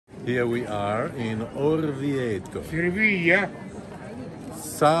Here we are in Orvieto, Serviglia.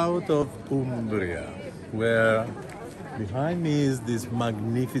 south of Umbria, where behind me is this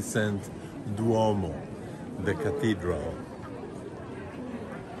magnificent Duomo, the cathedral.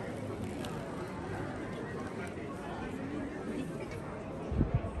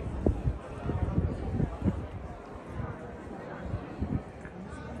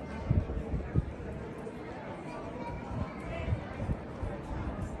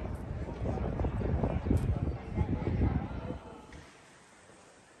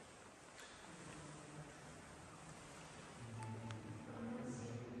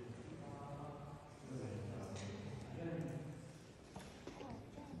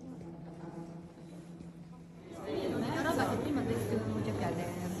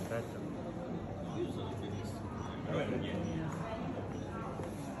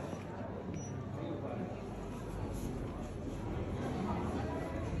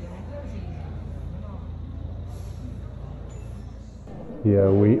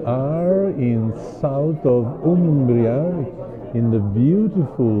 Here we are in south of Umbria, in the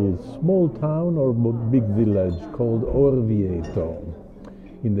beautiful small town or big village called Orvieto,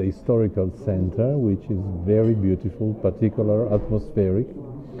 in the historical center, which is very beautiful, particular, atmospheric.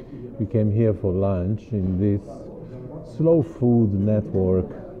 We came here for lunch in this slow food network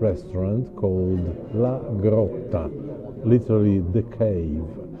restaurant called La Grotta, literally the cave.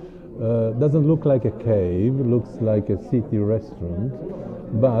 Doesn't look like a cave, looks like a city restaurant,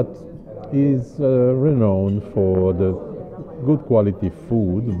 but is renowned for the good quality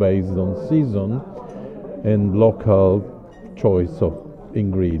food based on season and local choice of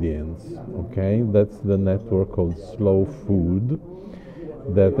ingredients. Okay, that's the network called Slow Food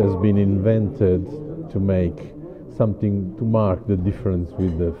that has been invented to make something to mark the difference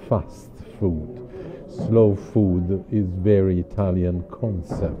with the fast food. Slow food is very Italian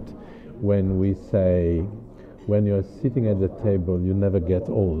concept. When we say, when you're sitting at the table, you never get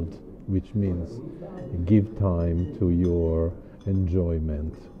old, which means give time to your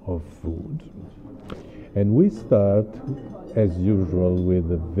enjoyment of food. And we start, as usual,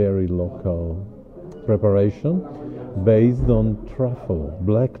 with a very local preparation based on truffle,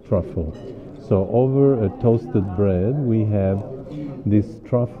 black truffle. So over a toasted bread, we have this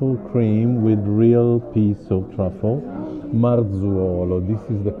truffle cream with real piece of truffle, Marzuolo. This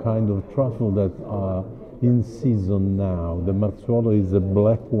is the kind of truffle that are in season now. The Marzuolo is a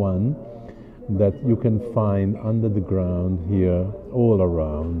black one that you can find under the ground here all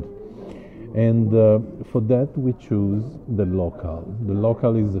around. And for that we choose the local. The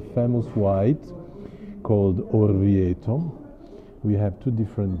local is a famous white called Orvieto. We have two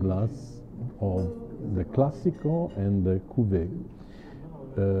different glasses of the Classico and the Cuvée.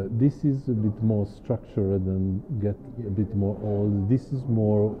 This is a bit more structured and get a bit more old. This is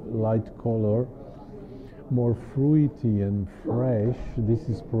more light color, more fruity and fresh. This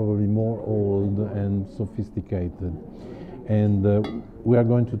is probably more old and sophisticated. And we are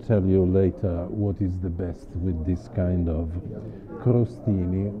going to tell you later what is the best with this kind of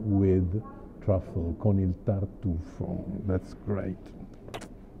crostini with truffle, con il tartufo. That's great.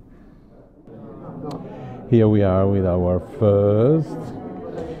 Here we are with our first.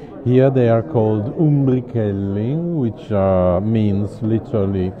 Here they are called umbrichelli, which means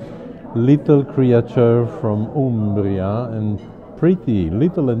literally little creature from Umbria, and pretty,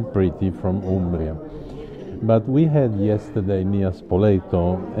 little and pretty from Umbria. But we had yesterday near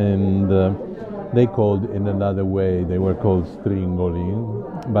Spoleto, and they called in another way, they were called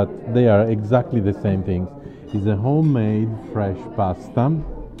stringoli, but they are exactly the same things. It's a homemade fresh pasta,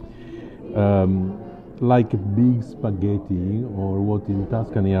 like a big spaghetti, or what in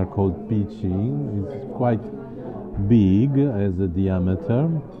Tuscany are called pici. It's quite big as a diameter.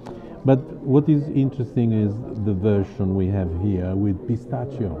 But what is interesting is the version we have here with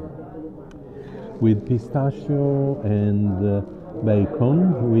pistachio. With pistachio and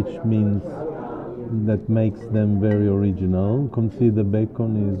bacon, which means that makes them very original. Consider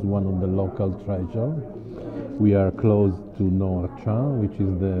bacon is one of the local treasure. We are close to Norcia, which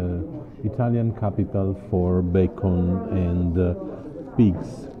is the Italian capital for bacon and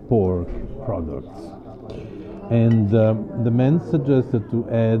pigs, pork products. And the man suggested to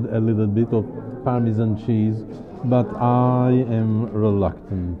add a little bit of Parmesan cheese, but I am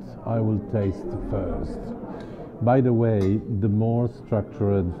reluctant. I will taste first. By the way, the more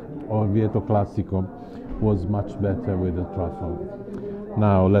structured Orvieto Classico was much better with the truffle.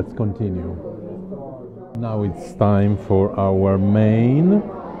 Now let's continue. Now it's time for our main.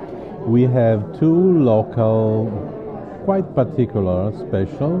 We have two local, quite particular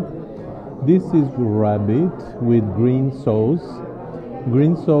special. This is rabbit with green sauce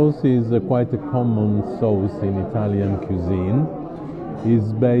Green sauce is quite a common sauce in Italian cuisine.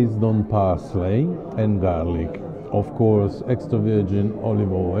 It's based on parsley and garlic. Of course, extra virgin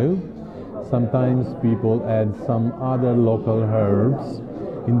olive oil. Sometimes people add some other local herbs.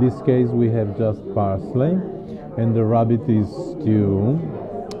 In this case, we have just parsley, and the rabbit is stew.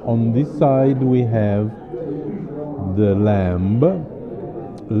 On this side, we have the lamb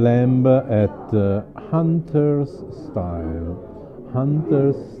at hunter's style.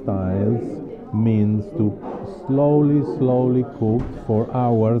 Hunter's styles means to slowly cooked for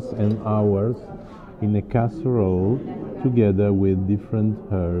hours and hours in a casserole together with different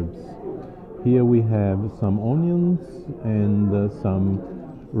herbs. Here we have some onions and some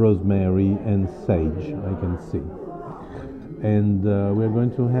rosemary and sage, I can see. And we're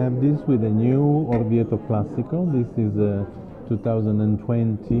going to have this with a new Orvieto Classico. This is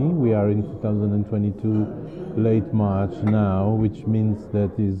 2020. We are in 2022, late March now, which means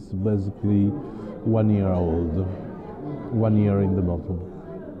that is basically 1 year old, 1 year in the bottle.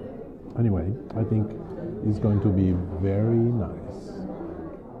 Anyway, I think it's going to be very nice.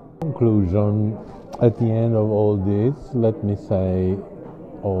 Conclusion, at the end of all this, let me say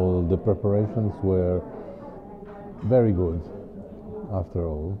all the preparations were very good after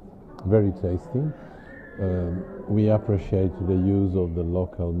all, very tasty. We appreciate the use of the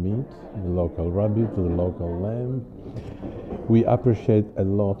local meat, the local rabbit, the local lamb. We appreciate a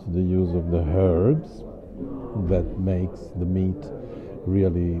lot the use of the herbs that makes the meat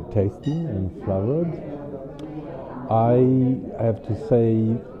really tasty and flavored. I have to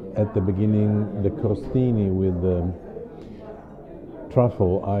say at the beginning, the crostini with the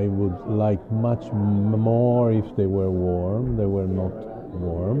truffle I would like much more if they were warm. They were not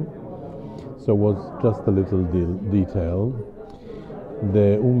warm, so it was just a little detail.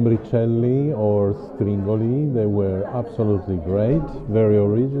 The umbricelli or stringoli, they were absolutely great, very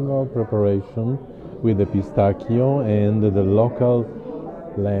original preparation with the pistachio and the local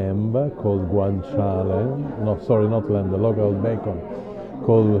lamb called guanciale. No, sorry, not lamb, the local bacon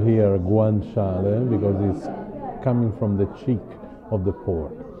called here guanciale because it's coming from the cheek of the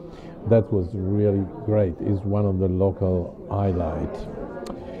pork. That was really great. It's one of the local highlights.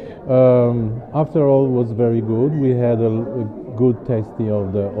 After all, it was very good. We had a good tasting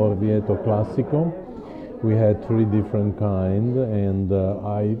of the Orvieto Classico. We had 3 different kinds, and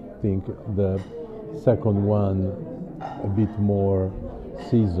I think the second one, a bit more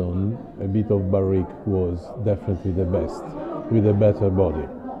seasoned, a bit of barrique, was definitely the best, with a better body.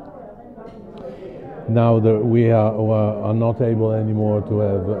 Now that we are not able anymore to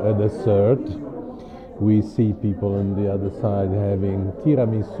have a dessert, we see people on the other side having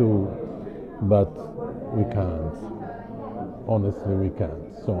tiramisu, but we can't. Honestly, we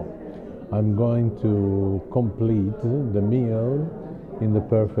can't. So I'm going to complete the meal in the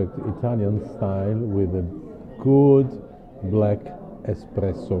perfect Italian style with a good black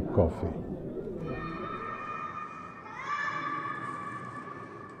espresso coffee.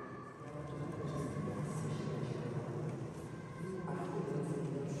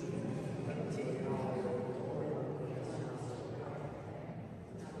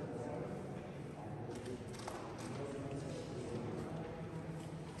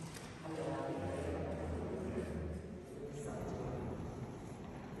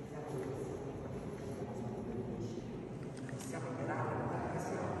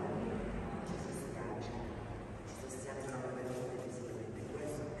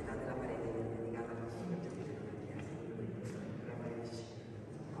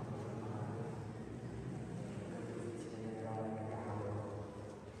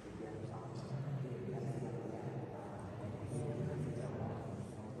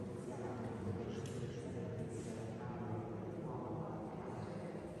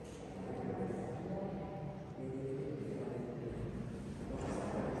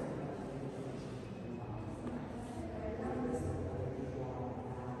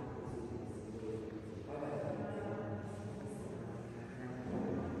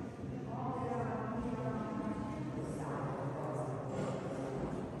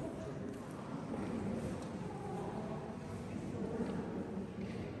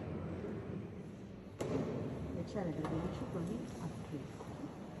 Celebre 12 giorni a Cristo.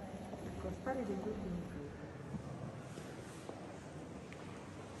 Costare dei giorni